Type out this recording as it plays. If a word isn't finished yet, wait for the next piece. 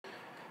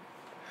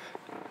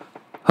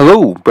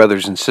Hello,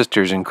 brothers and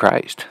sisters in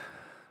Christ.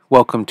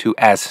 Welcome to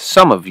As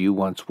Some of You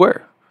Once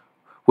Were.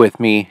 With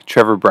me,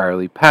 Trevor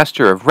Brierly,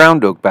 pastor of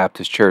Round Oak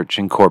Baptist Church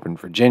in Corbin,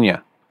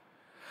 Virginia.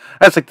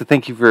 I'd like to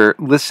thank you for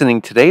listening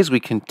today as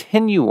we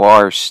continue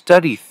our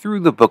study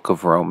through the book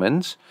of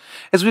Romans,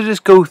 as we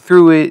just go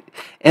through it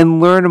and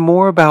learn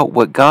more about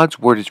what God's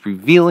Word is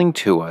revealing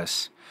to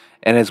us,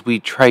 and as we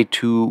try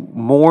to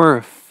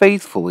more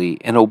faithfully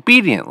and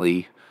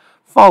obediently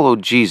follow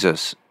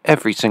Jesus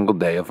every single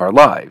day of our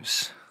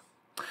lives.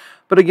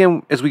 But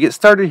again, as we get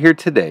started here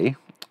today,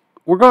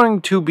 we're going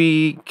to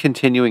be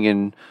continuing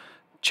in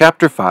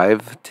chapter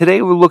 5.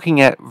 Today we're looking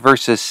at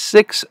verses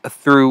 6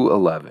 through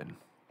 11.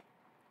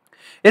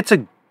 It's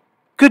a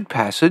good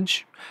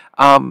passage.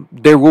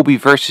 There will be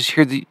verses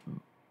here that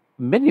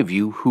many of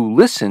you who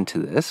listen to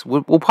this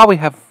will probably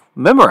have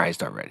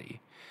memorized already.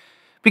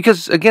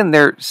 Because again,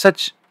 they're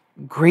such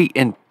great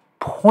and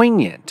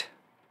poignant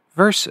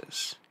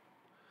verses.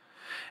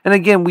 And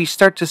again, we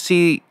start to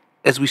see,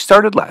 as we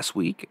started last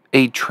week,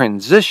 a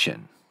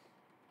transition.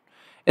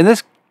 And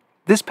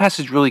this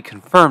passage really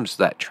confirms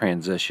that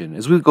transition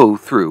as we go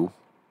through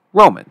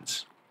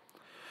Romans.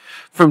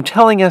 From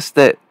telling us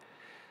that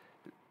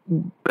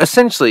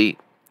essentially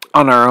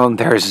on our own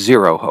there is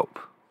zero hope.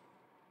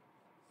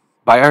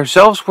 By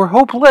ourselves we're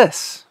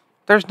hopeless.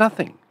 There's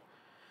nothing.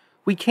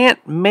 We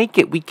can't make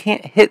it. We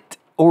can't hit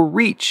or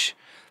reach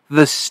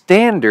the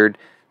standard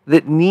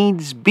that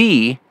needs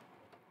be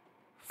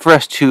for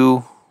us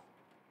to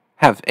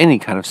have any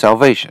kind of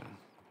salvation.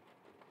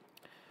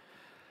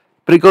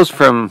 But it goes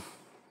from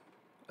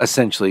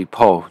essentially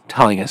Paul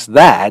telling us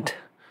that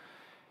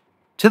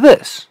to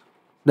this,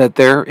 that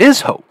there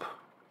is hope,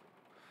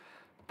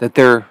 that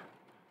there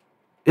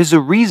is a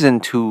reason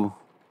to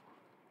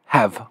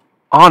have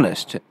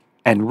honest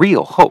and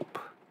real hope.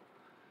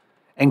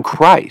 And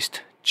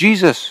Christ,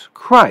 Jesus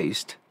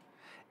Christ,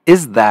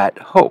 is that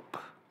hope.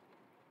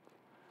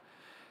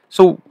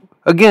 So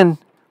again,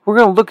 we're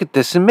going to look at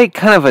this and make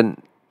kind of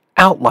an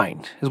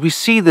outline as we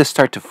see this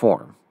start to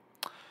form.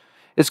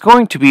 It's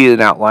going to be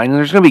an outline, and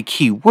there's going to be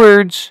key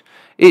words,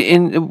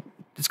 and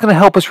it's going to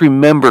help us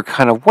remember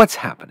kind of what's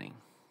happening.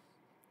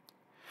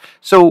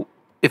 So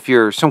if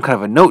you're some kind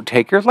of a note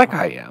taker like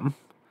I am,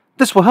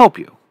 this will help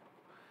you.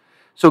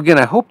 So again,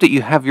 I hope that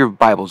you have your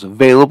Bibles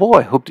available.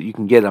 I hope that you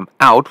can get them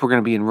out. We're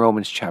going to be in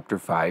Romans chapter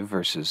 5,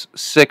 verses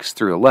 6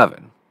 through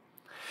 11.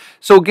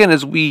 So again,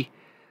 as we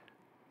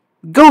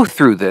go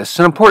through this,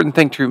 an important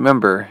thing to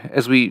remember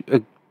as we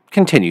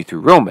continue through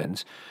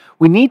Romans,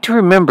 we need to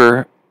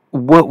remember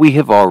what we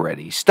have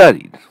already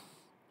studied.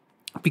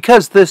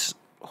 Because this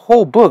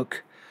whole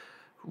book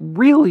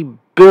really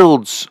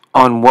builds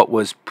on what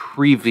was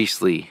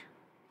previously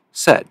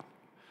said.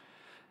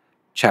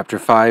 Chapter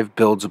 5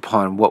 builds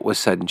upon what was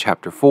said in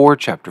chapter 4.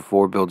 Chapter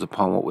 4 builds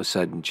upon what was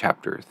said in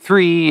chapter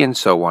 3, and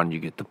so on. You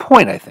get the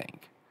point, I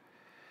think.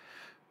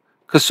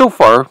 Because so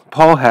far,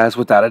 Paul has,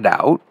 without a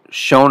doubt,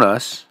 shown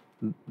us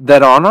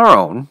that on our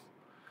own,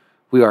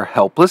 we are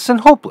helpless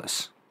and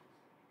hopeless.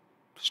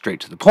 Straight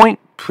to the point,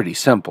 pretty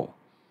simple.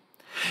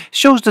 It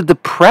shows the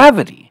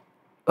depravity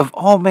of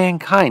all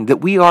mankind,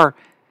 that we are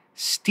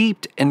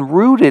steeped and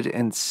rooted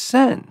in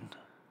sin.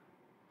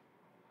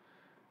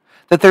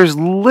 That there's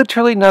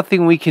literally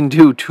nothing we can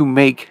do to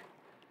make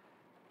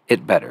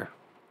it better.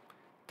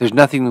 There's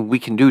nothing we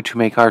can do to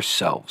make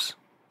ourselves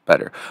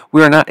better.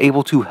 We are not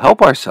able to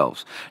help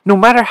ourselves. No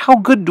matter how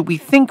good we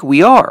think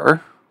we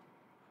are,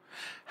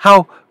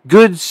 how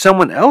good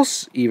someone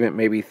else even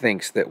maybe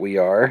thinks that we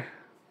are,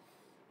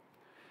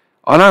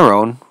 on our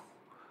own,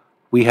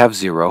 we have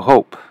zero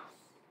hope.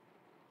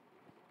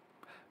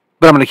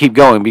 But I'm going to keep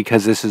going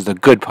because this is the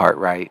good part,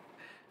 right?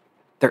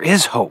 There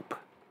is hope.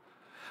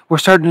 We're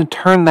starting to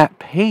turn that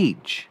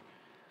page.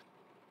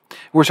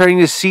 We're starting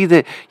to see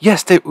that,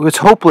 yes, it's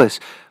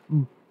hopeless,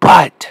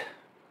 but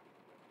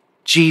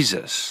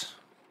Jesus.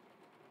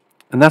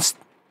 And that's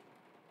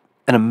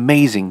an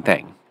amazing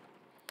thing.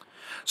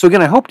 So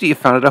again, I hope that you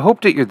found it. I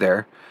hope that you're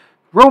there.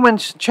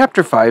 Romans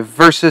chapter 5,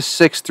 verses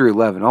 6 through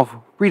 11.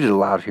 I'll read it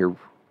aloud here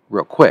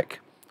real quick.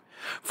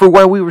 For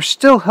while we were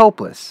still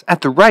helpless,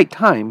 at the right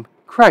time,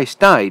 Christ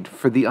died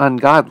for the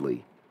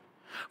ungodly.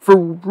 For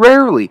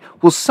rarely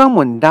will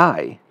someone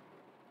die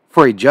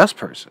for a just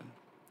person,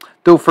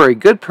 though for a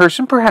good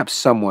person perhaps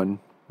someone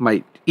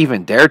might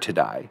even dare to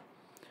die.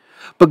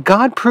 But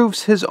God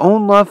proves his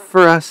own love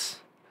for us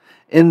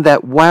in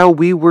that while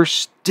we were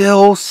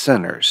still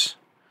sinners,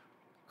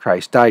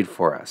 Christ died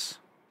for us.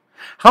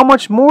 How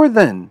much more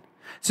then,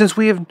 since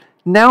we have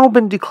now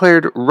been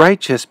declared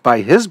righteous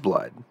by his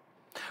blood,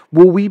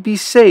 will we be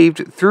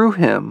saved through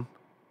him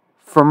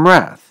from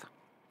wrath?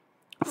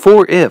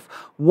 For if,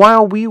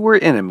 while we were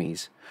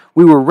enemies,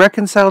 we were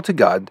reconciled to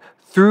God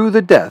through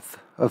the death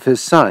of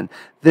his Son,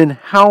 then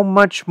how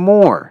much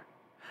more,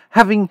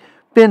 having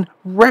been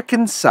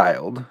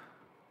reconciled,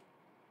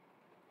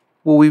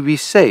 will we be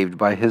saved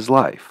by his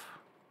life?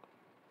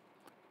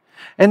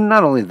 And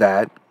not only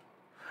that,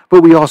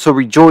 but we also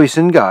rejoice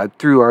in God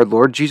through our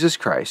Lord Jesus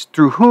Christ,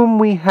 through whom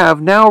we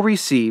have now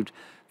received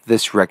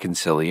this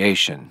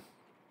reconciliation.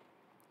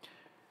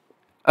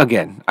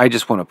 Again, I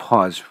just want to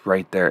pause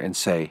right there and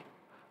say,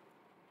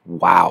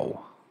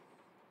 wow.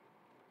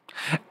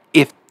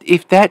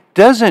 If that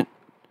doesn't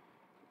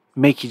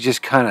make you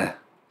just kind of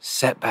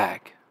sit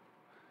back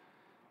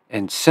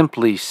and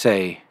simply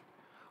say,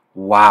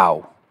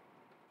 wow,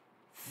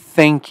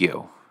 thank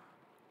you,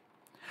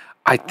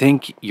 I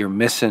think you're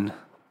missing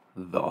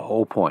the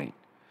whole point.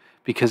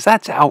 Because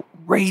that's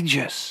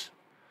outrageous.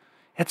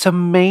 It's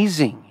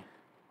amazing.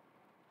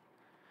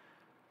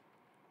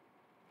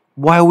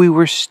 While we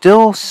were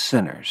still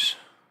sinners,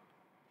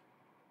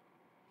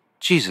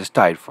 Jesus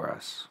died for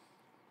us.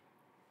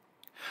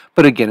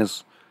 But again,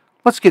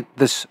 let's get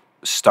this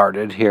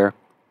started here.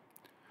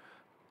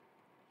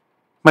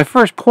 My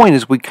first point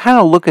is we kind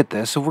of look at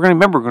this, and we're going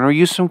to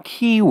use some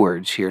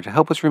keywords here to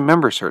help us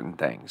remember certain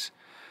things.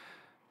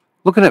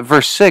 Looking at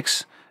verse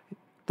 6,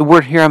 the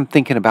word here I'm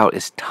thinking about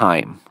is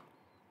time.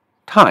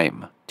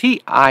 Time.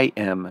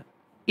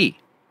 T-I-M-E.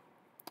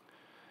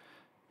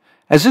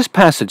 As this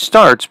passage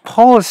starts,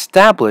 Paul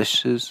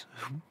establishes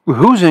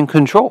who's in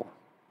control.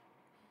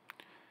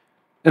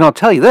 And I'll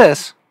tell you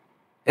this,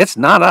 it's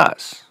not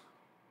us.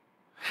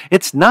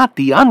 It's not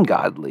the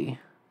ungodly,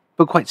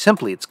 but quite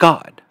simply, it's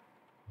God.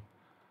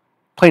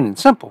 Plain and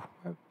simple.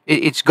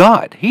 It's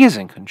God. He is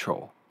in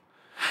control.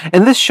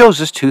 And this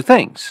shows us two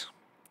things.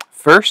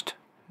 First,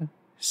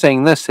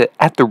 saying this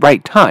at the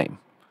right time.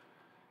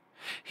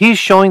 He's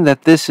showing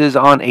that this is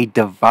on a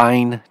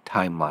divine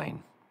timeline.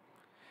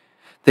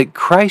 That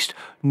Christ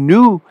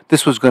knew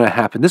this was going to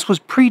happen. This was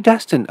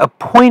predestined,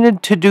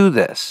 appointed to do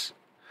this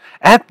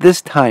at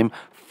this time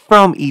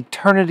from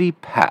eternity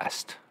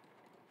past.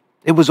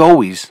 It was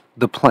always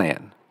the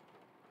plan.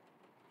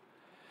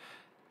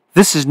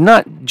 This is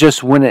not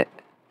just when it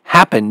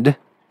happened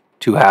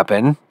to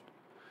happen,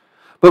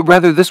 but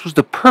rather this was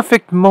the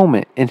perfect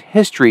moment in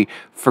history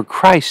for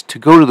Christ to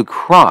go to the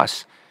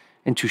cross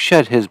and to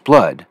shed his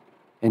blood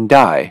and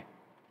die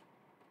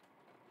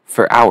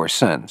for our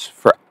sins,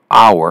 for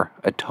our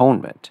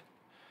atonement.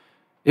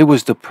 It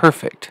was the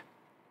perfect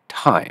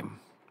time.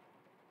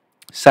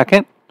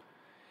 Second,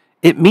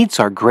 it meets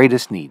our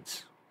greatest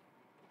needs.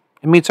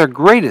 It meets our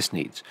greatest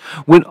needs.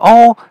 When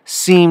all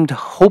seemed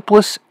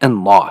hopeless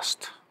and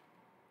lost,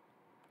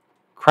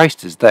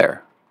 Christ is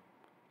there.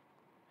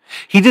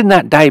 He did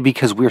not die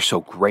because we're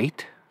so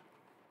great.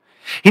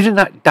 He did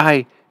not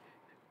die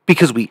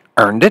because we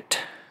earned it.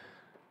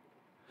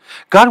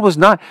 God was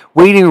not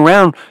waiting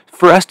around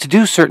for us to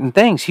do certain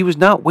things. He was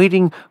not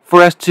waiting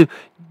for us to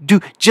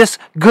do just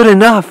good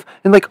enough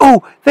and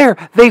oh, there,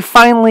 they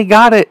finally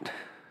got it.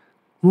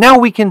 Now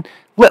we can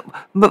now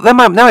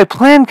my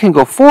plan can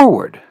go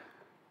forward.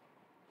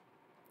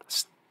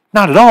 It's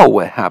not at all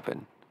what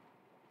happened.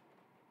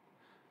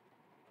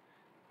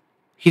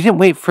 He didn't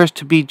wait for us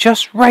to be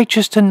just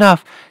righteous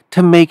enough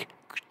to make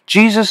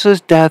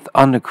Jesus' death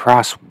on the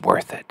cross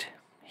worth it.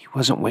 He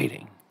wasn't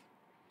waiting.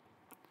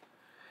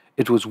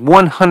 It was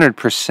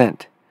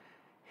 100%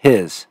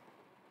 his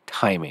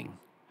timing.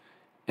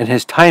 And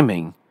his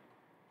timing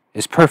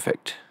is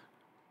perfect.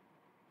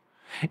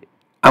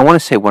 I want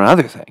to say one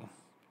other thing.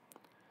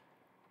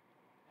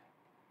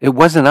 It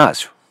wasn't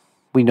us.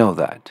 We know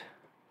that.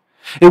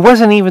 It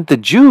wasn't even the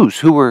Jews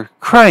who were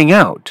crying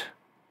out,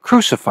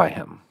 "Crucify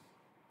him."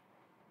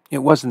 It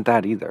wasn't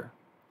that either.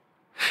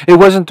 It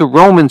wasn't the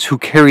Romans who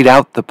carried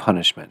out the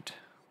punishment.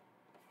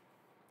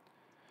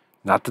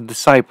 Not the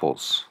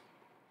disciples.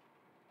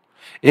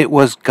 It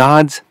was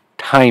God's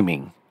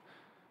timing.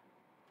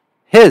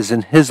 His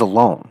and his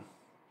alone.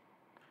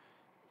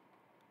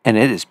 And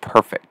it is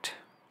perfect.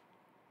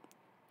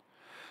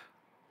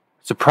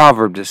 It's a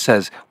proverb that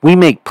says, we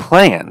make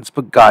plans,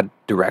 but God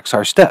directs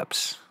our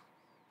steps.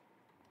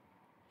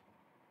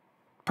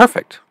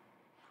 Perfect.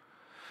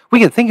 We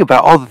can think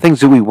about all the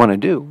things that we want to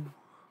do.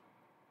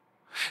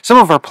 Some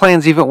of our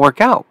plans even work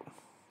out.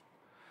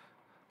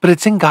 But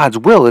it's in God's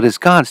will. It is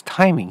God's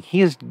timing.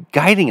 He is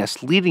guiding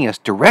us, leading us,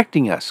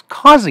 directing us,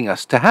 causing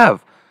us to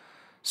have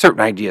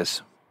certain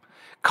ideas,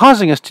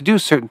 causing us to do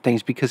certain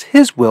things because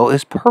his will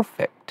is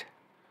perfect.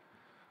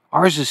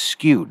 Ours is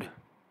skewed,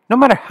 no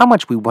matter how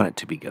much we want it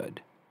to be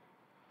good.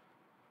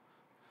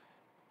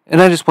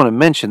 And I just want to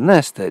mention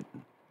this, that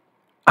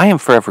I am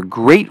forever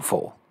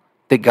grateful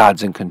that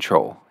God's in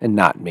control and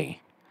not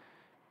me,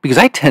 because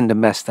I tend to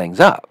mess things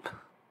up.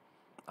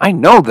 I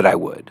know that I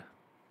would.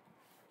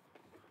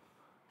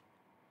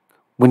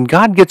 When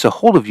God gets a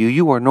hold of you,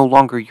 you are no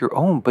longer your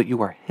own, but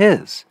you are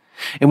his.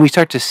 And we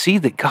start to see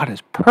that God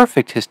is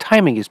perfect, his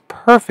timing is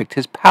perfect,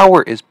 his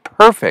power is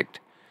perfect,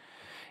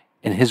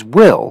 and his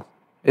will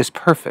is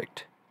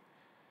perfect.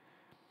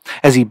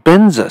 As he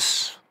bends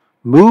us,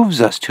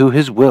 moves us to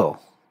his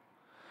will,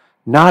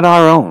 not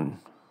our own,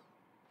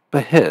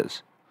 but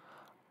his,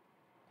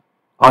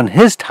 on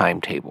his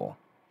timetable,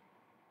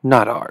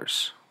 not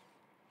ours.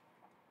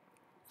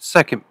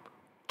 Second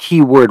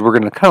key word we're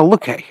going to kind of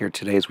look at here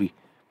today as we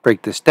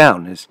break this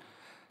down is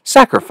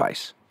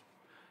sacrifice.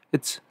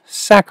 It's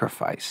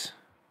sacrifice.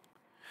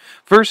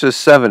 Verses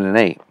 7 and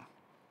 8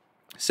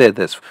 say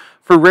this: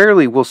 "For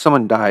rarely will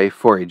someone die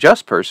for a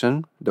just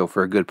person, though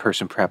for a good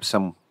person perhaps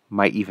some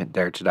might even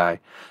dare to die.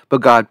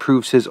 But God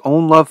proves his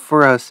own love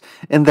for us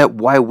in that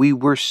while we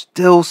were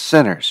still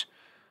sinners,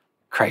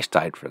 Christ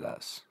died for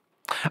us.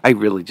 I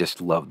really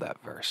just love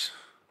that verse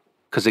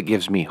because it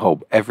gives me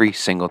hope every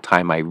single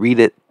time I read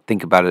it,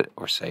 think about it,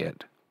 or say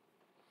it.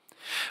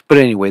 But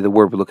anyway, the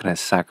word we're looking at is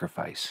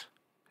sacrifice.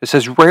 It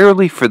says,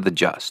 rarely for the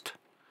just.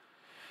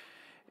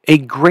 A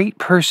great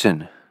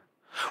person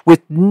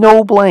with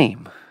no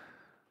blame.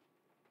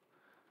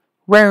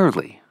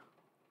 Rarely.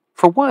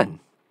 For one.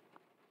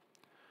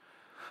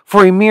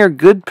 For a mere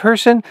good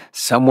person,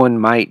 someone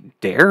might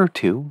dare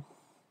to.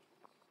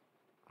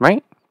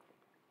 Right?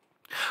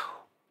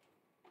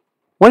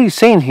 What he's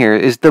saying here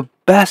is the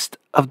best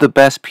of the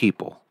best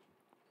people.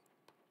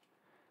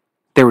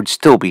 There would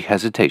still be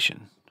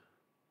hesitation.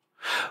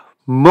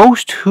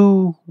 Most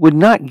who would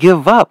not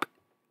give up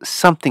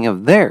something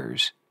of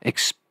theirs,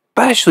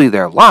 especially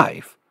their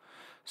life,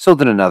 so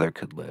that another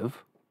could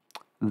live,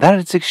 that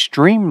is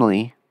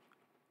extremely,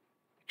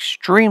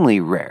 extremely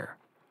rare.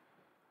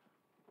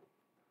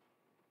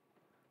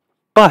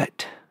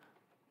 But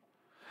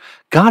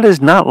God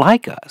is not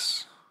like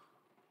us.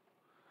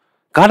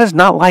 God is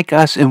not like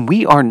us, and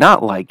we are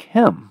not like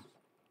him.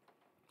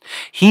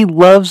 He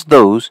loves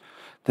those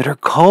that are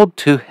called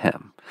to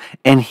him,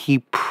 and he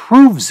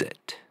proves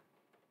it.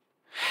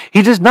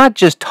 He does not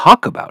just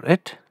talk about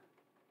it.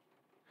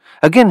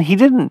 Again, he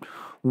didn't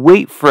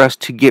wait for us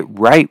to get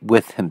right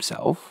with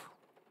himself,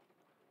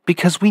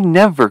 because we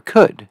never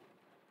could.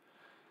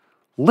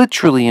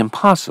 Literally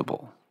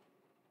impossible.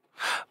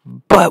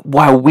 But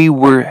while we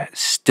were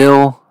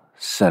still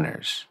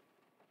sinners,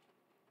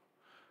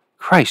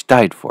 Christ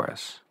died for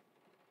us.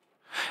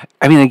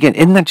 I mean, again,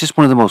 isn't that just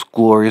one of the most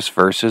glorious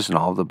verses in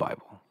all of the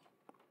Bible?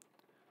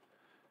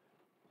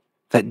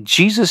 That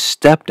Jesus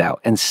stepped out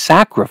and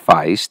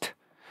sacrificed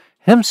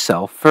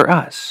himself for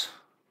us.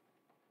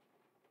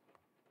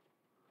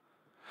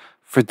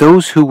 For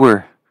those who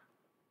were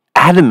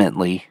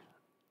adamantly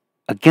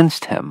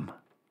against him.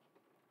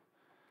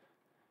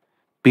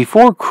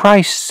 Before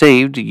Christ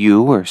saved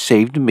you or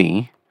saved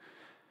me,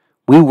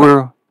 we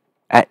were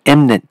at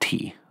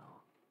enmity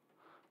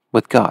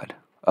with God,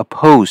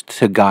 opposed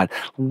to God,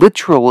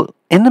 literal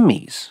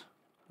enemies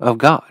of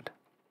God.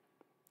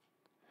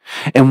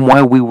 And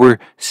while we were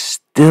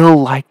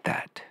still like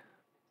that,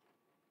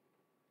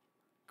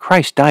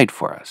 Christ died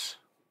for us.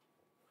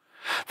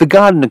 The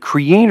God and the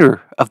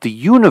creator of the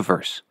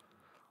universe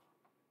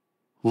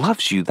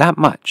loves you that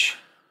much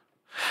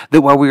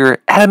that while we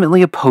were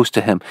adamantly opposed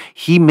to him,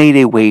 he made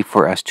a way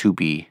for us to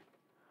be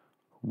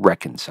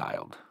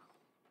reconciled.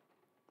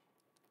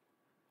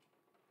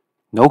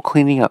 No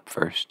cleaning up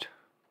first.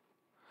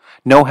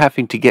 No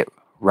having to get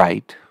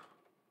right.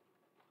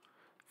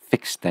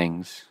 Fix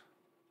things.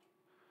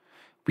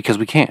 Because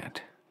we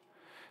can't.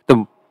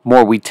 The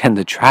more we tend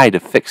to try to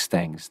fix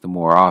things, the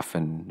more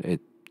often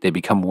they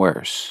become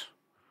worse.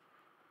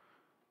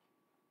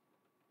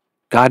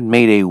 God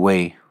made a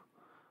way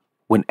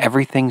when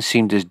everything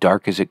seemed as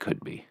dark as it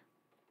could be.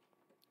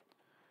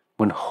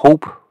 When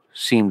hope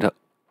seemed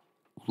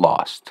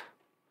lost.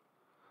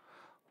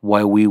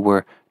 While we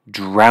were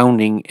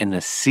drowning in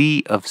a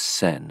sea of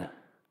sin,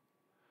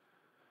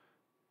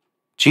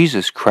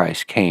 Jesus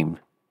Christ came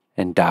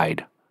and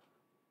died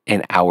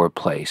in our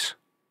place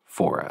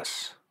for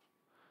us,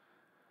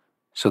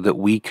 so that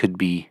we could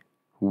be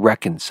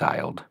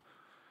reconciled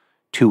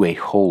to a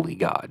holy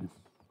God.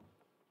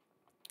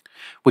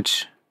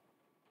 Which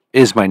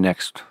is my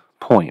next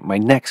point. My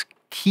next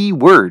key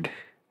word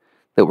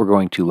that we're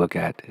going to look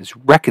at is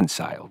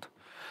reconciled.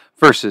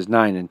 Verses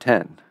 9 and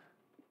 10.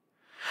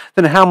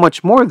 Then how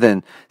much more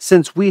then,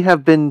 since we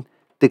have been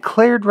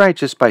declared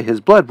righteous by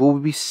his blood, will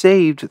we be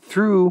saved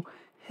through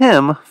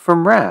him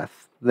from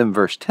wrath? Then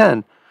verse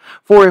 10.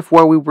 For if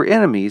while we were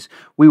enemies,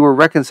 we were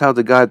reconciled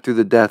to God through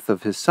the death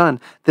of his Son,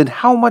 then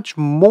how much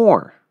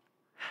more,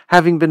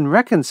 having been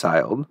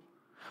reconciled,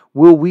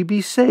 will we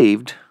be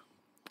saved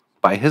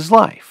by his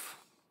life?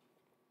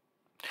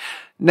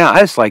 Now,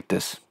 I just like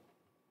this.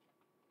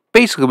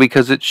 Basically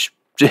because it's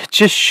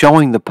just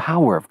showing the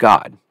power of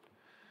God,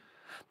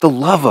 the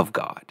love of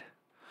God,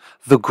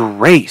 the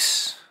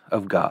grace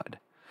of God,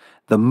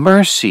 the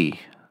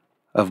mercy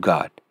of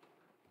God.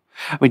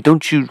 I mean,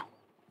 don't you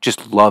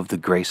just love the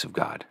grace of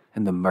God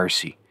and the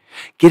mercy?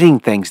 Getting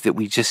things that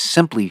we just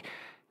simply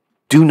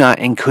do not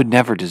and could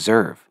never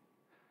deserve.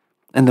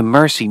 And the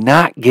mercy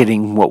not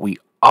getting what we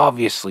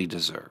obviously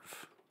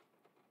deserve.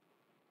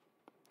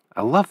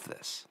 I love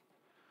this.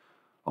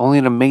 Only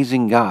an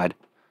amazing God,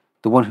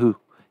 the one who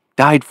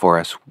died for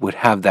us, would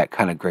have that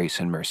kind of grace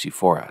and mercy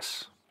for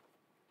us.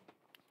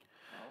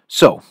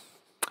 So,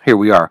 here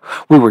we are.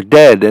 We were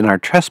dead in our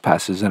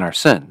trespasses and our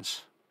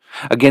sins.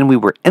 Again, we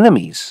were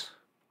enemies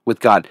with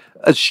God,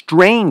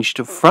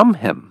 estranged from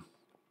him,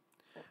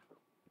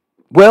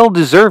 well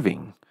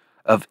deserving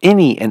of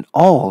any and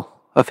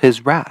all of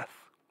his wrath.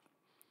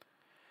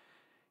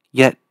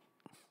 Yet,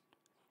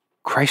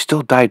 Christ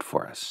still died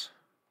for us.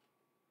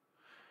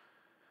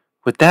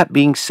 With that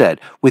being said,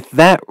 with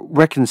that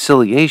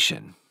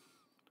reconciliation,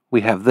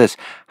 we have this: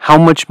 how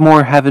much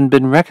more, having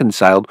been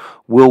reconciled,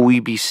 will we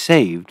be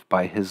saved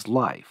by his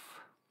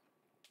life?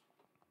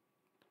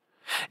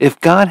 If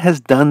God has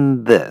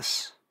done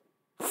this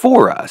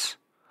for us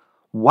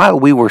while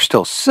we were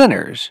still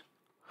sinners,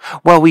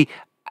 while we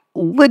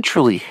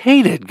literally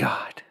hated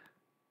God,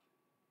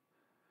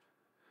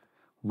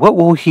 what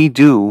will he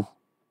do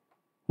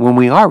when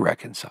we are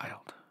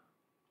reconciled?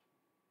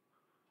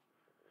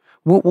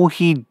 What will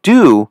he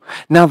do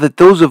now that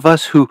those of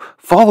us who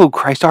follow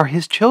Christ are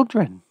his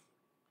children?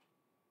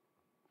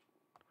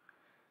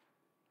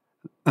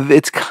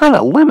 It's kind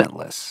of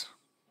limitless.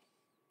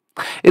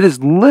 It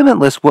is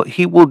limitless what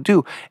he will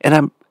do.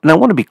 And I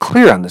want to be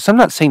clear on this. I'm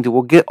not saying that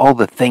we'll get all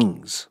the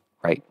things,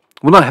 right?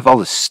 We'll not have all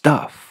the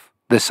stuff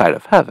this side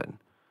of heaven.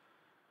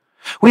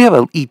 We have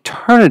an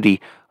eternity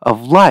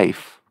of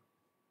life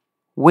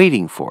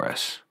waiting for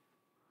us,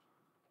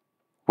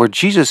 where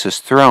Jesus'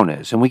 throne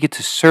is, and we get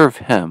to serve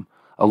him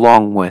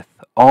along with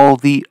all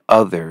the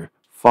other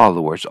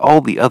followers, all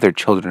the other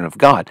children of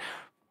God,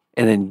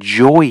 and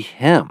enjoy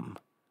him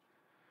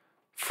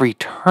for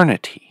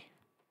eternity.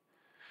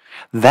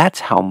 That's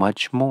how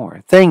much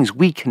more. Things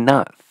we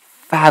cannot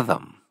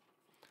fathom.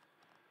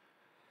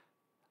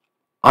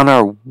 On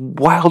our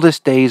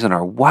wildest days, on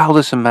our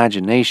wildest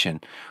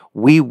imagination,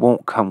 we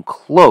won't come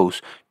close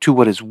to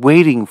what is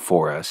waiting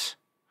for us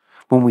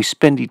when we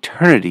spend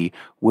eternity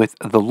with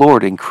the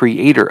Lord and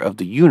Creator of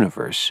the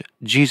universe,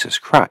 Jesus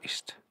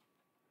Christ.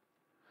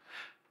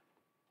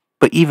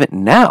 But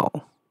even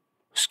now,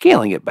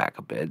 scaling it back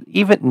a bit,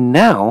 even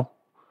now,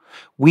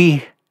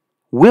 we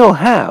will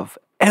have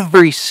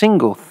every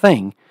single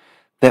thing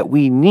that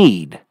we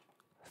need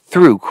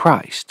through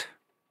Christ.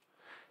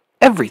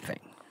 Everything.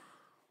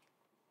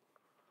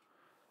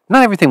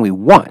 Not everything we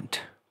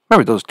want.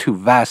 Remember those two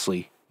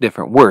vastly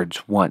different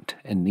words, want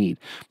and need.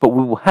 But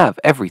we will have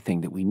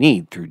everything that we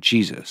need through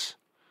Jesus.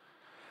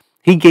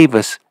 He gave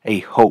us a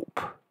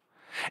hope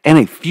and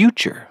a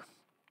future.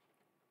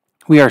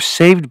 We are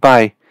saved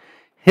by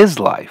his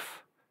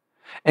life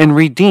and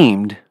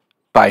redeemed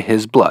by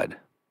his blood.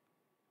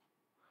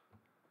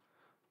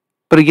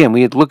 But again,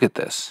 we had to look at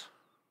this.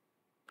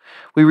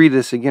 We read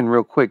this again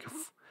real quick.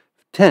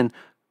 10.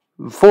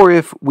 For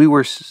if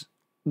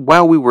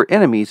while we were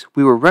enemies,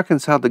 we were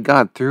reconciled to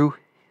God through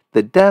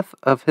the death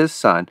of his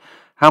Son,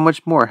 how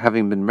much more,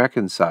 having been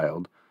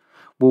reconciled,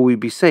 will we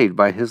be saved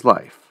by his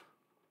life?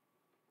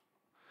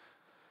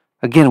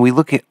 Again, we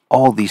look at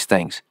all these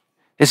things.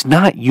 It's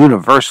not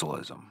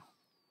universalism,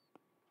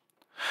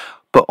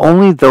 but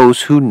only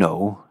those who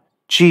know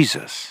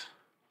Jesus,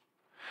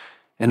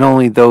 and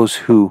only those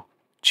who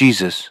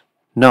Jesus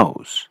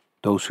knows,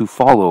 those who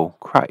follow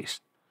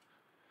Christ.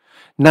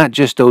 Not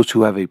just those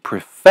who have a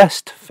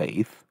professed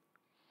faith,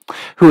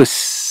 who has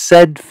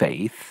said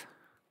faith,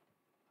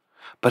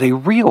 but a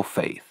real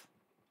faith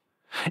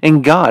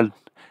in God,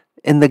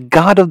 in the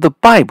God of the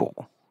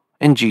Bible,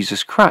 in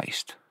Jesus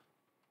Christ.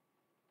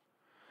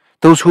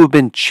 Those who have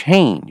been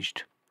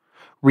changed,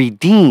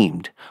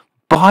 redeemed,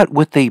 bought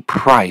with a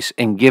price,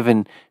 and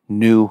given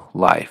new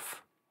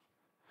life.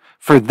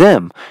 For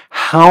them,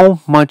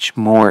 how much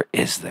more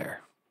is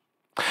there?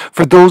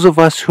 For those of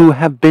us who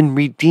have been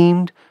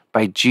redeemed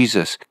by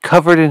Jesus,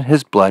 covered in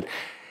his blood,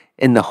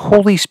 and the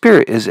Holy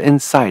Spirit is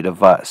inside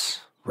of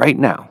us right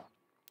now,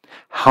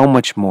 how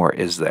much more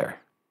is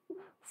there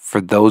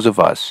for those of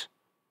us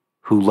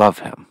who love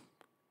him?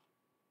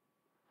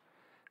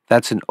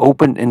 That's an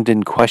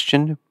open-ended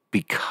question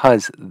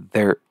because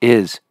there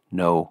is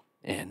no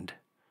end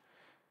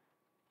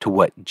to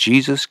what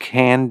Jesus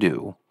can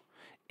do,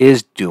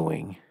 is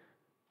doing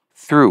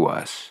through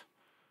us.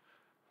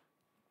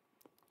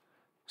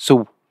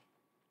 So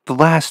the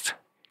last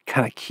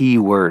kind of key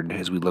word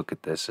as we look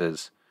at this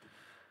is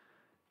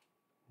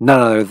none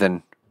other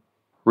than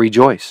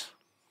rejoice.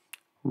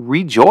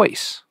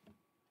 Rejoice.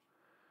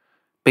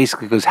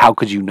 Basically, because how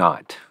could you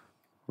not?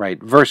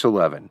 Right? Verse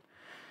 11.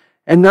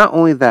 And not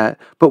only that,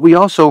 but we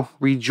also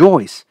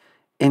rejoice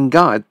in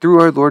God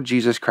through our Lord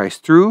Jesus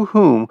Christ, through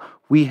whom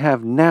we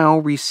have now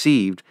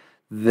received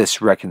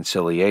this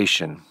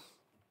reconciliation.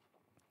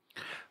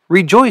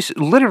 Rejoice,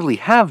 literally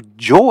have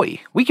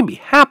joy. We can be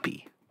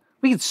happy.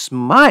 We can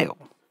smile.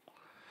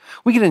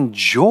 We can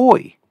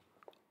enjoy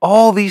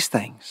all these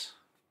things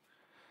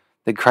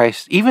that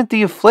Christ, even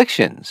the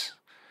afflictions,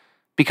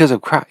 because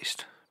of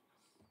Christ,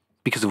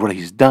 because of what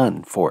he's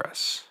done for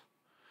us.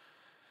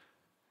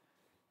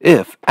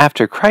 If,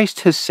 after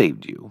Christ has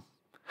saved you,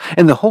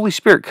 and the Holy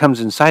Spirit comes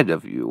inside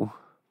of you,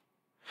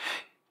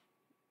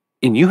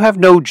 and you have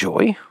no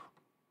joy,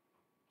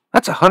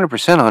 that's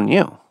 100% on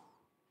you.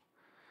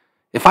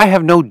 If I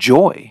have no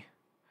joy,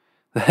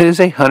 that is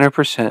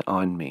 100%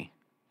 on me.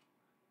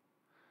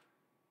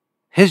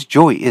 His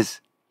joy is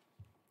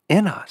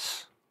in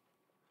us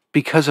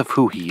because of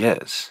who he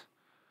is.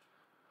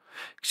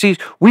 See,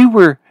 we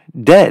were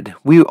dead,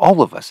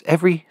 all of us,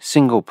 every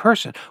single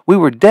person. We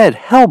were dead,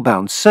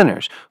 hell-bound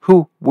sinners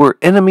who were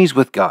enemies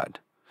with God,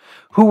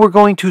 who were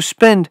going to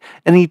spend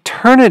an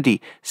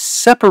eternity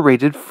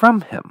separated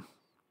from him.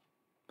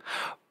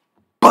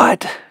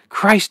 But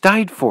Christ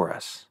died for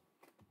us.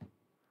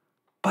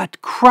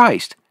 But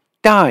Christ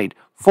died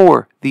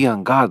for the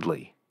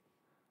ungodly.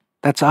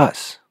 That's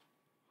us.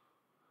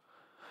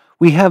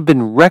 We have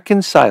been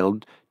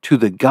reconciled to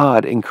the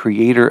God and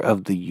Creator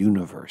of the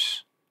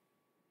universe.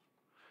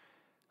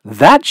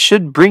 That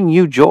should bring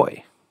you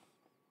joy.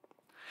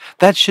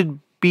 That should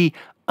be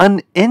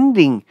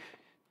unending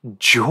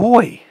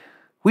joy.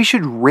 We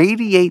should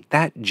radiate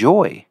that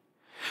joy.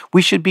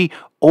 We should be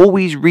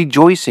always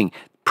rejoicing.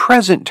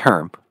 Present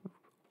term.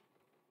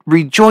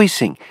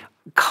 Rejoicing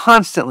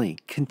constantly,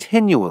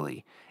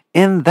 continually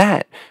in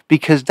that,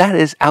 because that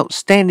is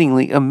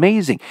outstandingly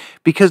amazing,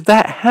 because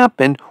that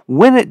happened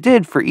when it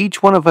did for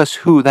each one of us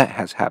who that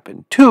has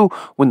happened to,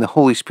 when the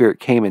Holy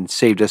Spirit came and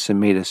saved us and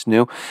made us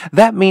new.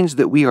 That means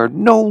that we are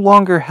no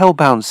longer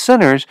hell-bound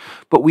sinners,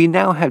 but we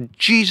now have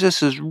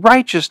Jesus'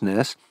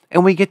 righteousness,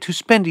 and we get to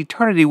spend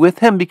eternity with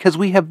Him because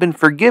we have been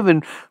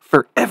forgiven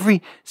for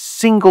every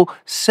single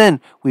sin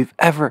we've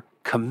ever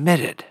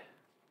committed.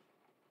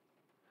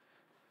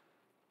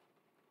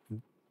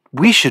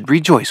 We should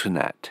rejoice in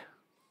that.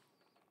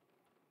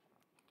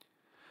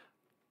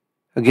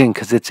 Again,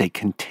 because it's a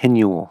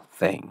continual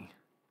thing.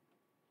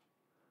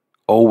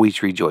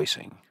 Always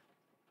rejoicing.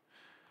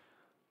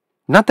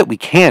 Not that we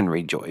can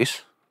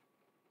rejoice,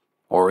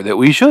 or that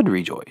we should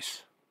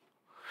rejoice,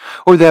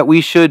 or that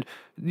we should,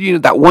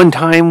 that one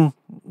time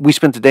we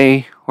spent the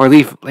day, or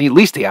at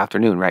least the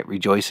afternoon, right,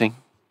 rejoicing.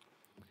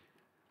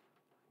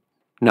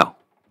 No.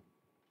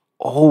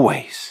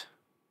 Always.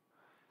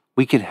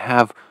 We can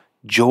have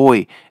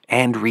joy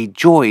and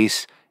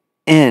rejoice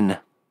in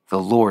the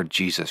Lord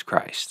Jesus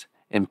Christ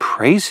and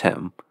praise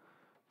Him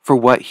for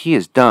what He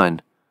has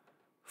done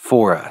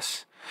for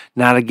us.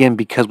 Not again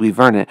because we've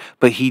earned it,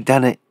 but He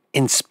done it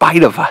in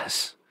spite of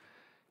us,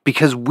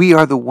 because we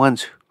are the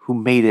ones who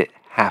made it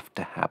have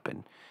to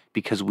happen,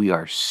 because we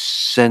are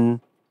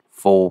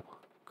sinful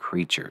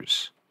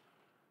creatures.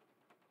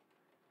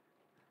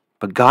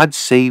 But God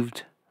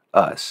saved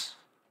us.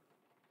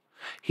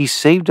 He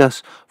saved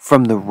us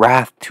from the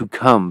wrath to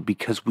come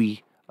because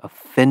we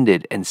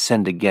offended and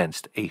sinned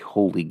against a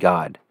holy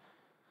God.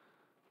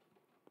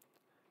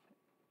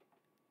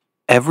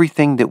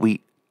 Everything that we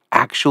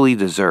actually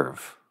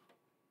deserve,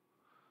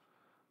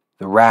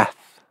 the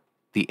wrath,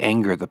 the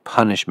anger, the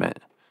punishment,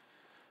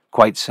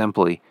 quite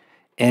simply,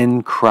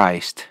 in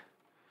Christ,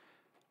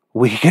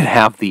 we can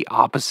have the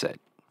opposite.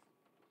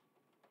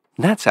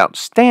 And that's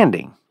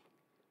outstanding.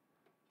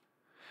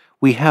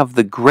 We have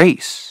the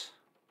grace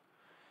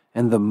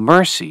and the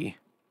mercy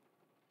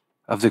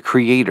of the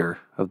Creator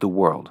of the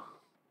world.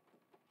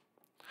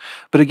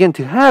 But again,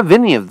 to have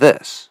any of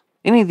this,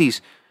 any of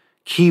these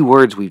key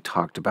words we've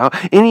talked about,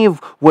 any of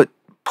what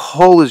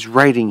Paul is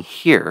writing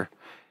here,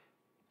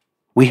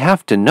 we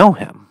have to know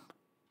Him,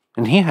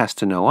 and He has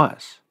to know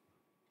us.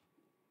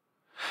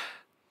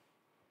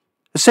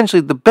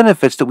 Essentially, the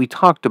benefits that we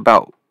talked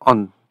about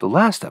on the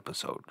last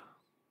episode,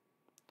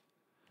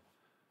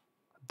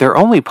 they're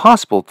only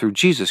possible through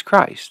Jesus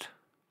Christ.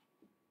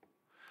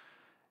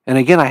 And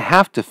again, I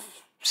have to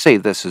say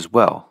this as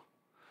well,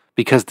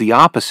 because the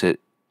opposite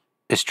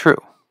is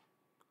true.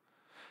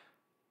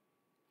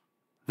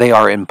 They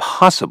are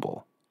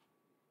impossible.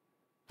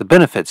 The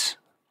benefits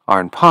are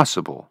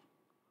impossible.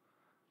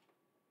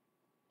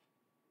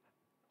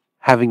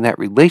 Having that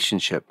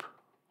relationship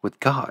with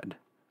God,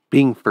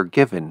 being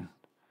forgiven,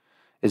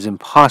 is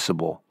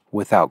impossible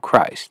without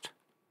Christ.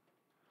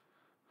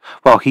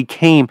 While He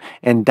came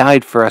and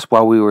died for us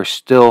while we were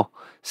still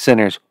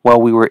sinners, while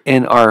we were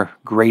in our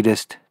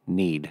greatest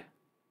need.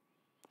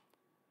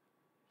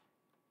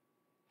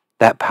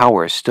 That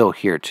power is still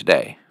here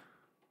today.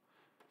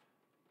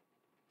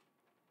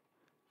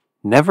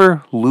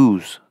 Never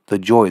lose the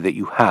joy that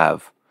you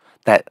have,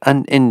 that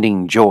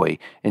unending joy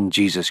in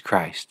Jesus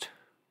Christ.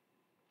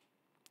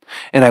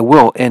 And I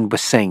will end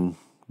with saying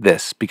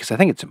this, because I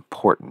think it's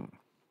important.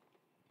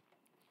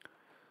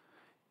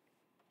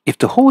 If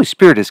the Holy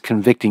Spirit is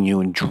convicting you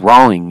and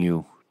drawing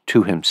you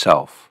to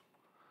Himself,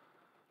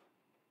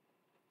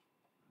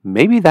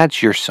 maybe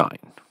that's your sign.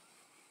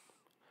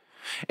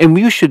 And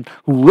you should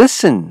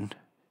listen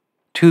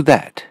to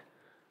that.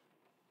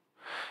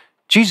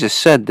 Jesus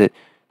said that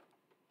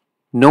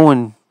no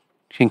one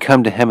can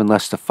come to Him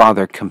unless the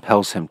Father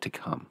compels him to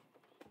come.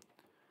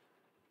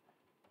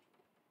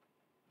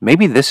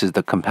 Maybe this is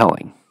the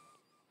compelling.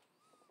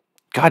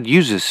 God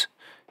uses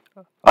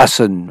us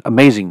in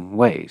amazing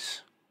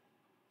ways.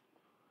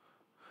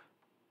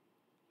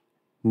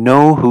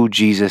 Know who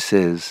Jesus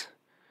is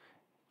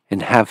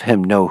and have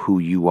Him know who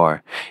you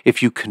are.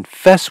 If you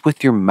confess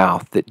with your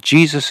mouth that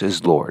Jesus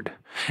is Lord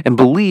and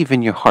believe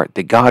in your heart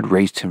that God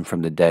raised Him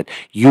from the dead,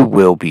 you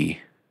will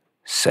be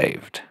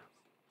saved.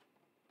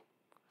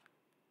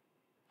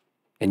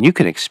 And you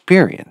can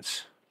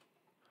experience,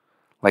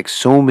 like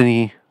so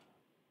many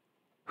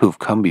who've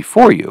come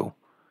before you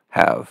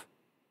have,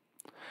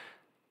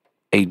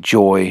 a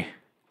joy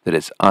that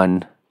is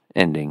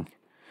unending.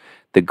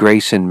 The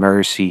grace and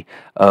mercy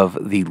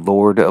of the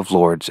Lord of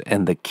Lords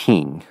and the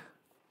King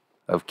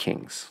of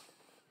Kings.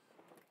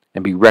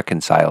 And be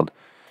reconciled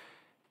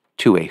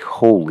to a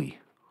holy,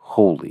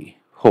 holy,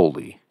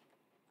 holy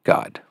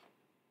God.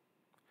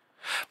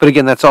 But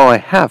again, that's all I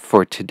have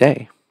for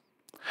today.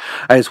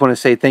 I just want to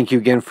say thank you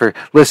again for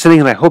listening,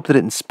 and I hope that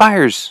it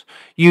inspires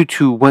you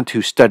to want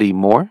to study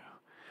more.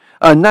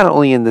 Not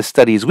only in the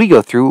studies we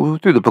go through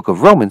the book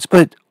of Romans,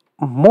 but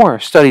more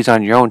studies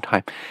on your own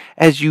time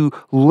as you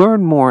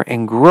learn more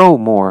and grow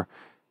more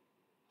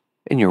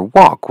in your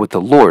walk with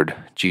the Lord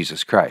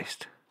Jesus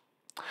Christ.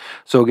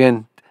 So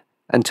again,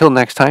 until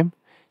next time,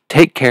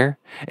 take care,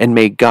 and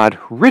may God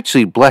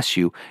richly bless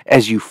you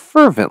as you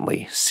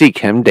fervently seek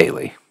Him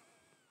daily.